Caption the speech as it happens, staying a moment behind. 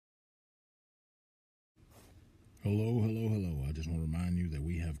Hello, hello, hello. I just want to remind you that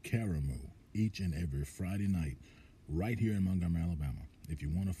we have Caramoo each and every Friday night right here in Montgomery, Alabama. If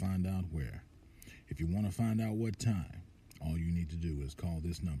you want to find out where, if you want to find out what time, all you need to do is call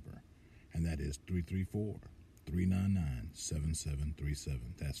this number, and that is 334-399-7737.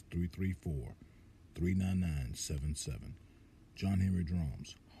 That's 334-399-77. John Henry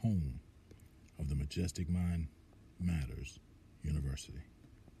Drums, home of the Majestic Mind Matters University.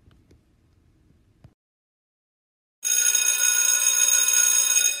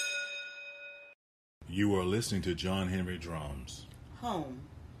 You are listening to John Henry Drums, home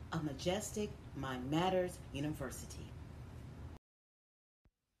of Majestic Mind Matters University.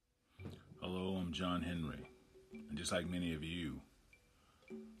 Hello, I'm John Henry, and just like many of you,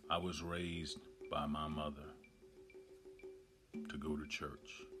 I was raised by my mother to go to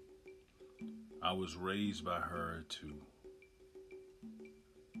church. I was raised by her to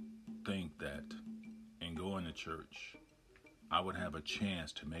think that in going to church, I would have a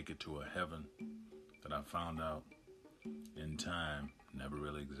chance to make it to a heaven that I found out in time never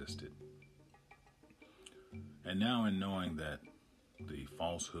really existed. And now in knowing that the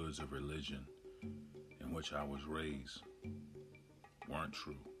falsehoods of religion in which I was raised weren't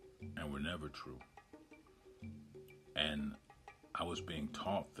true and were never true, and I was being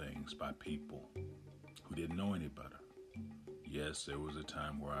taught things by people who didn't know any better. Yes, there was a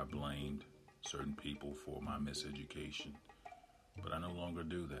time where I blamed certain people for my miseducation, but I no longer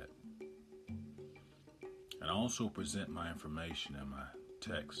do that. And I also present my information and my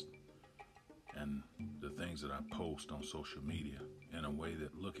text and the things that I post on social media in a way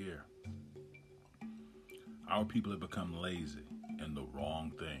that, look here, our people have become lazy in the wrong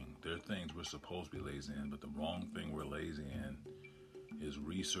thing. There are things we're supposed to be lazy in, but the wrong thing we're lazy in is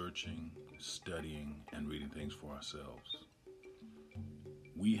researching, studying, and reading things for ourselves.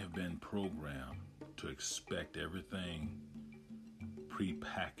 We have been programmed to expect everything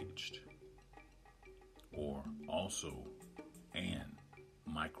prepackaged, or also and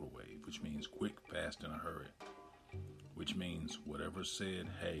microwave, which means quick, fast, in a hurry, which means whatever said,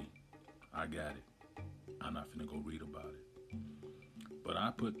 hey, I got it. I'm not finna go read about it. But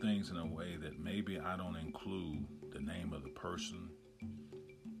I put things in a way that maybe I don't include the name of the person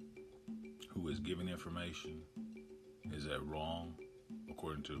who is giving information. Is that wrong?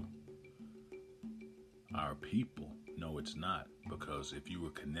 According to our people, no, it's not, because if you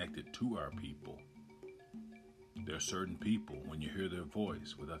were connected to our people, there are certain people, when you hear their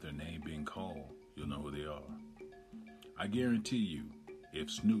voice without their name being called, you'll know who they are. I guarantee you,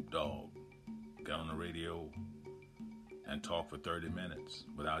 if Snoop Dogg got on the radio and talked for 30 minutes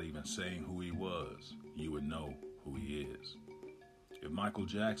without even saying who he was, you would know who he is. If Michael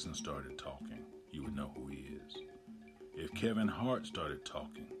Jackson started talking, you would know who he is. If Kevin Hart started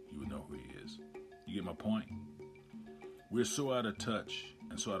talking, you would know who he is. You get my point? We're so out of touch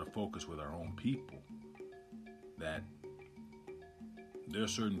and so out of focus with our own people that there are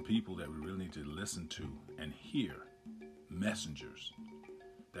certain people that we really need to listen to and hear, messengers,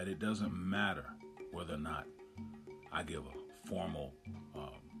 that it doesn't matter whether or not I give a formal,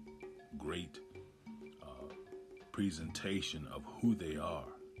 great presentation of who they are.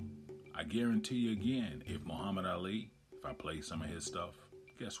 I guarantee you again, if Muhammad Ali, if I play some of his stuff,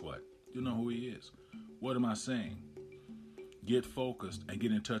 guess what? You'll know who he is. What am I saying? Get focused and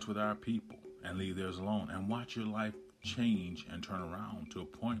get in touch with our people and leave theirs alone, and watch your life change and turn around to a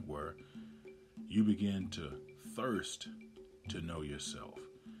point where you begin to thirst to know yourself.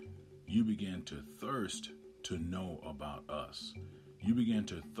 You begin to thirst to know about us. You begin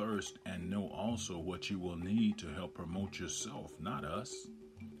to thirst and know also what you will need to help promote yourself, not us.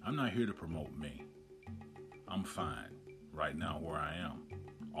 I'm not here to promote me. I'm fine right now where I am.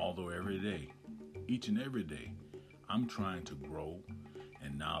 Although every day, each and every day, I'm trying to grow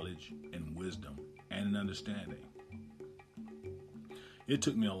in knowledge and wisdom and in understanding. It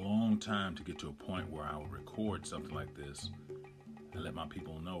took me a long time to get to a point where I would record something like this and let my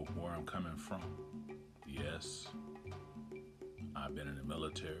people know where I'm coming from. Yes, I've been in the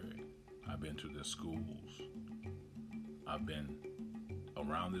military. I've been to the schools. I've been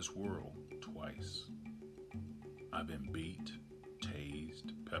around this world twice. I've been beat,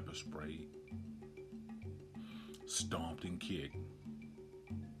 tased, pepper sprayed, stomped and kicked,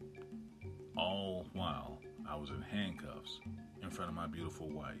 all while I was in handcuffs in front of my beautiful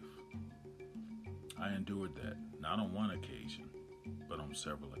wife. I endured that, not on one occasion, but on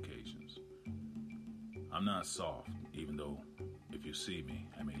several occasions. I'm not soft, even though if you see me,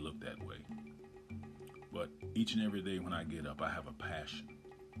 I may look that way. But each and every day when I get up, I have a passion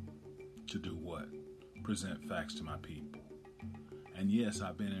to do what? Present facts to my people And yes,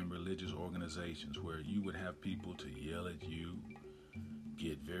 I've been in religious organizations where you would have people to yell at you,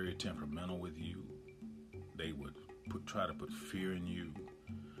 get very temperamental with you. They would try to put fear in you,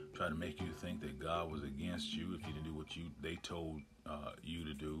 try to make you think that God was against you if you didn't do what they told you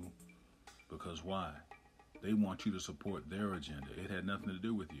to do. Because why? They want you to support their agenda. It had nothing to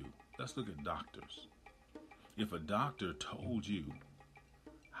do with you. Let's look at doctors. If a doctor told you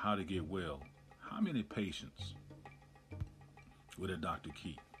how to get well, how many patients would a doctor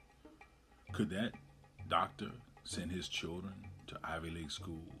keep? Could that doctor send his children to Ivy League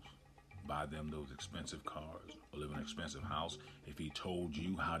schools, buy them those expensive cars, or live in an expensive house if he told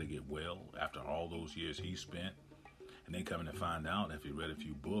you how to get well after all those years he spent? And then coming to find out, if he read a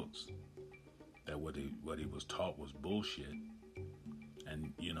few books, that what he was taught was bullshit.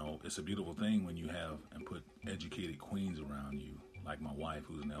 And, it's a beautiful thing when you have and put educated queens around you, like my wife,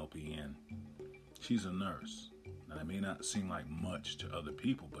 who's an LPN. She's a nurse. Now, that may not seem like much to other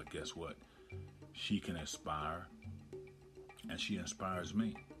people, but guess what? She can inspire, and she inspires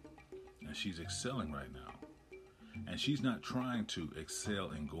me. And she's excelling right now. And she's not trying to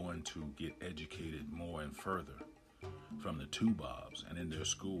excel in going to get educated more and further from the TUBOBs and in their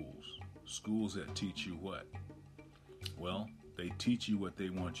schools. Schools that teach you what? Well, they teach you what they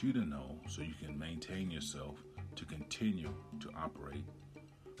want you to know so you can maintain yourself to continue to operate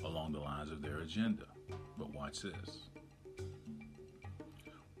along the lines of their agenda. But watch this.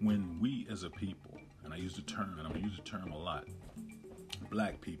 When we as a people, and I use the term, and I'm going to use the term a lot,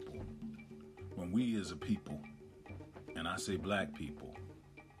 black people, when we as a people, and I say black people,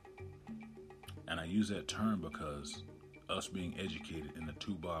 and I use that term because us being educated in the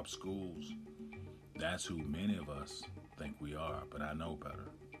TUBOB schools, that's who many of us think we are, but I know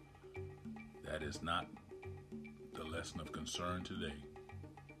better. That is not the lesson of concern today,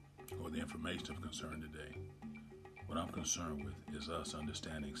 or the information of concern today. What I'm concerned with is us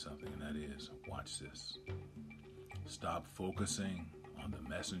understanding something, and that is, watch this. Stop focusing on the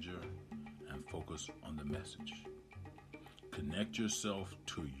messenger and focus on the message. Connect yourself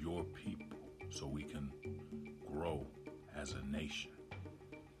to your people so we can grow as a nation.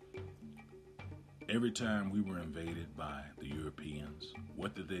 Every time we were invaded by the Europeans,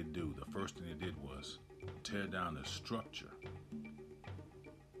 what did they do? The first thing they did was tear down the structure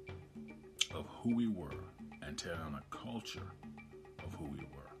of who we were and tear down a culture of who we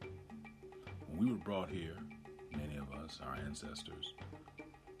were. When we were brought here, many of us, our ancestors,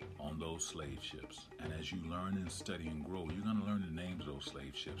 on those slave ships, and as you learn and study and grow, you're going to learn the names of those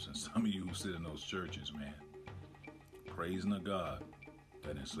slave ships. And some of you who sit in those churches, man, praising a God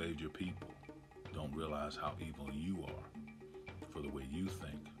that enslaved your people, don't realize how evil you are for the way you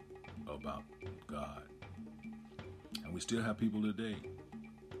think about God. And we still have people today,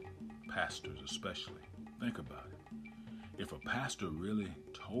 pastors especially. Think about it. If a pastor really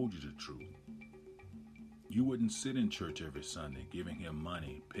told you the truth, you wouldn't sit in church every Sunday giving him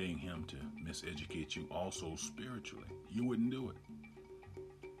money, paying him to miseducate you also spiritually. You wouldn't do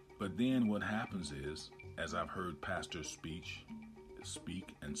it. But then what happens is, as I've heard pastors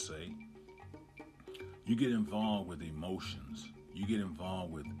speak and say, you get involved with emotions. You get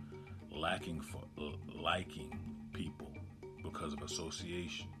involved with liking people because of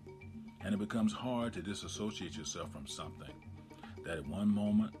association. And it becomes hard to disassociate yourself from something that at one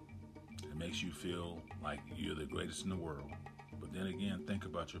moment it makes you feel like you're the greatest in the world. But then again, think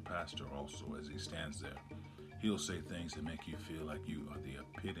about your pastor also as he stands there. He'll say things that make you feel like you are the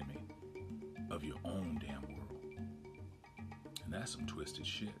epitome of your own damn world. And that's some twisted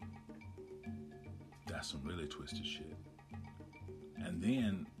shit. That's some really twisted shit. And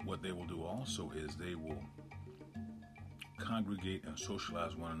then what they will do also is they will congregate and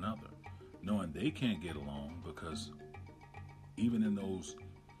socialize one another, knowing they can't get along, because even in those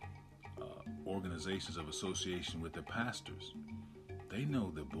organizations of association with the pastors, they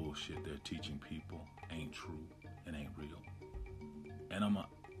know the bullshit they're teaching people ain't true and ain't real. And I'm going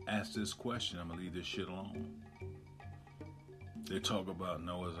to ask this question. I'm going to leave this shit alone. They talk about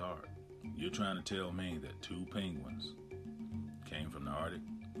Noah's Ark. You're trying to tell me that 2 penguins came from the Arctic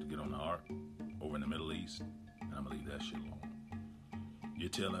to get on the Ark over in the Middle East, and I'm going to leave that shit alone. You're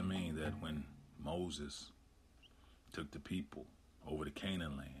telling me that when Moses took the people over to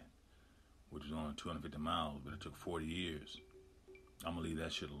Canaan land, which was only 250 miles, but it took 40 years, I'm going to leave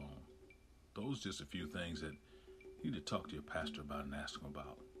that shit alone. Those are just a few things that you need to talk to your pastor about and ask him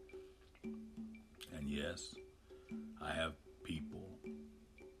about. And yes, I have people,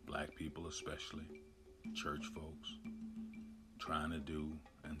 black people especially, church folks, trying to do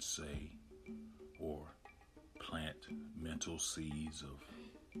and say or plant mental seeds of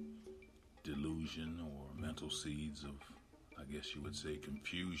delusion or mental seeds of, guess you would say,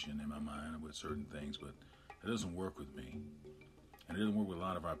 confusion in my mind with certain things, but it doesn't work with me. And it doesn't work with a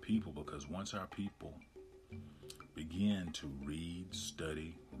lot of our people, because once our people begin to read,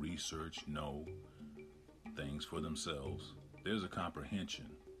 study, research, know things for themselves, there's a comprehension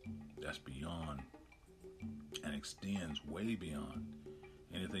that's beyond and extends way beyond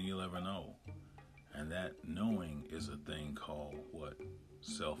anything you'll ever know. And that knowing is a thing called what?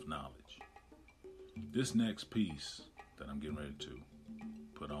 Self-knowledge. This next piece that I'm getting ready to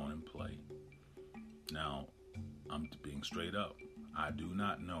put on and play. Now, I'm being straight up. I do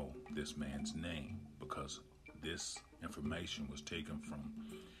not know this man's name, because this information was taken from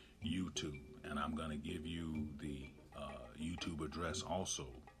YouTube, and I'm going to give you the YouTube address also,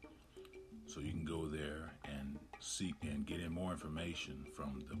 so you can go there and seek and get in more information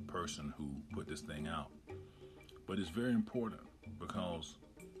from the person who put this thing out. But it's very important, because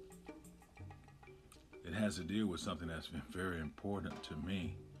it has to deal with something that's been very important to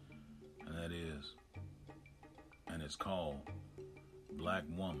me, and that is, and it's called Black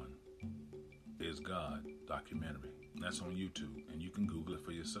Woman is God documentary. That's on YouTube, and you can Google it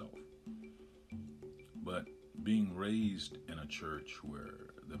for yourself. But being raised in a church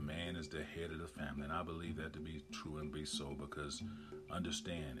where the man is the head of the family, and I believe that to be true and be so, because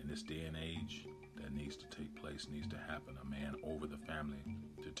understand, in this day and age, that needs to take place, needs to happen. A man over the family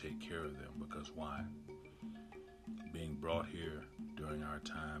to take care of them, because why? Being brought here during our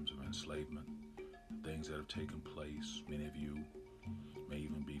times of enslavement, things that have taken place, many of you may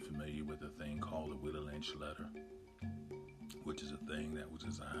even be familiar with a thing called the Willie Lynch letter, which is a thing that was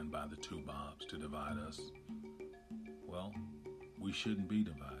designed by the two Bobs to divide us. Well, we shouldn't be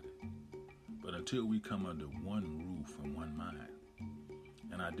divided. But until we come under one roof and one mind,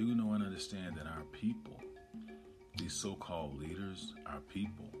 and I do know and understand that our people, these so-called leaders, our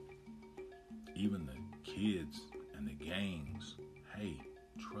people, even the kids and the gangs, hey,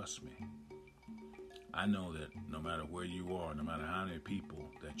 trust me, I know that no matter where you are, no matter how many people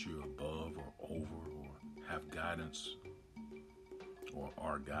that you're above or over or have guidance or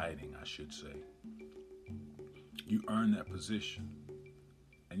are guiding, I should say, you earn that position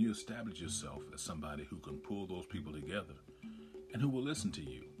and you establish yourself as somebody who can pull those people together and who will listen to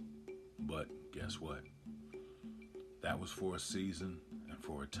you. But guess what? That was for a season and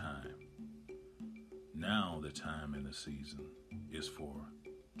for a time. Now the time and the season is for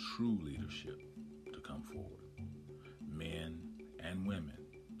true leadership to come forward. Men and women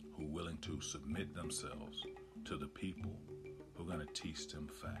who are willing to submit themselves to the people who are going to teach them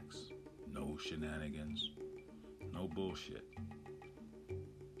facts. No shenanigans, no bullshit.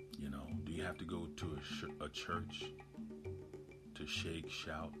 You know, do you have to go to a church to shake,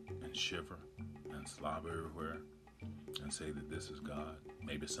 shout, and shiver and slob everywhere and say that this is God?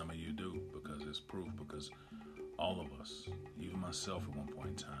 Maybe some of you do, because it's proof, because all of us, even myself at one point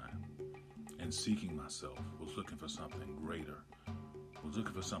in time, in seeking myself, was looking for something greater, was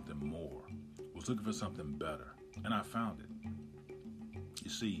looking for something more, was looking for something better, and I found it. You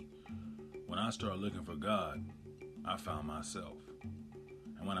see, when I started looking for God, I found myself.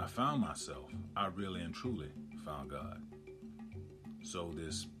 And when I found myself, I really and truly found God. So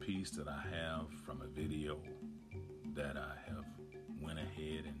this piece that I have from a video that I have went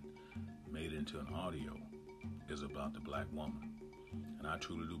ahead and made into an audio is about the black woman. And I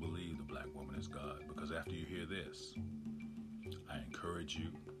truly do believe the black woman is God, because after you hear this, I encourage you,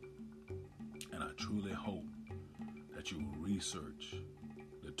 and I truly hope that you will research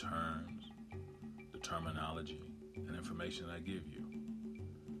the terms, the terminology, and information I give you.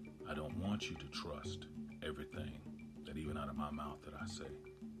 I don't want you to trust everything that even out of my mouth that I say.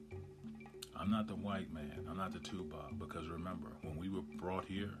 I'm not the white man. I'm not the two Bob, because remember, when we were brought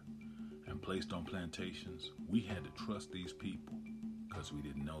here and placed on plantations, we had to trust these people because we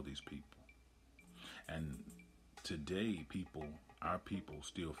didn't know these people. And today, people, our people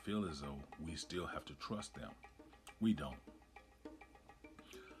still feel as though we still have to trust them. We don't.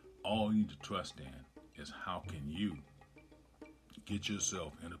 All you need to trust in is how can you get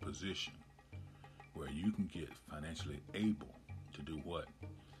yourself in a position where you can get financially able to do what?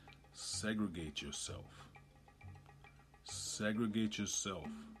 Segregate yourself. Segregate yourself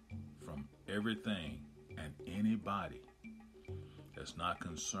from everything and anybody that's not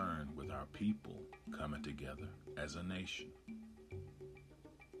concerned with our people coming together as a nation.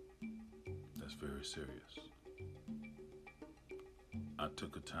 That's very serious. I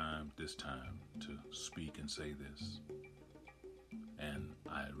took this time to speak and say this. And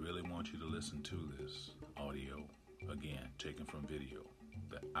I really want you to listen to this audio, again, taken from video,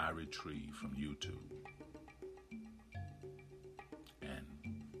 that I retrieved from YouTube. And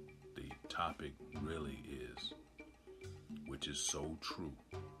the topic really is, with which is so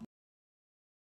true.